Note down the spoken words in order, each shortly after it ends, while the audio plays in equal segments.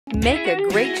Make a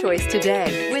great choice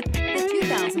today with the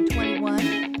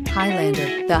 2021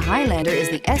 Highlander. The Highlander is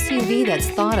the SUV that's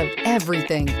thought of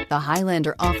everything. The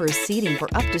Highlander offers seating for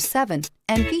up to 7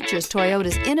 and features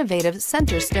Toyota's innovative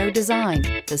center stow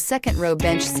design. The second row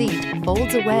bench seat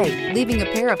folds away, leaving a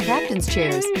pair of captain's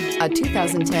chairs. A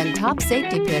 2010 top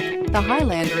safety pick, the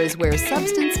Highlander is where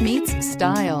substance meets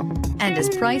style and is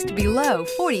priced below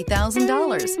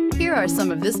 $40,000. Here are some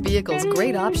of this vehicle's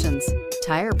great options: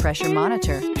 tire pressure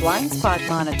monitor, blind spot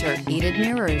monitor, heated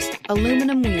mirrors,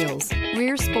 aluminum wheels,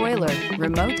 rear spoiler,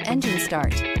 remote engine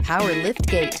start, power lift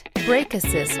gate, brake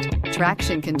assist,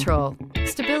 traction control,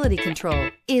 stability control.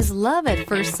 Is love at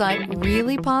first sight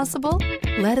really possible?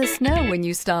 Let us know when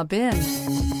you stop in.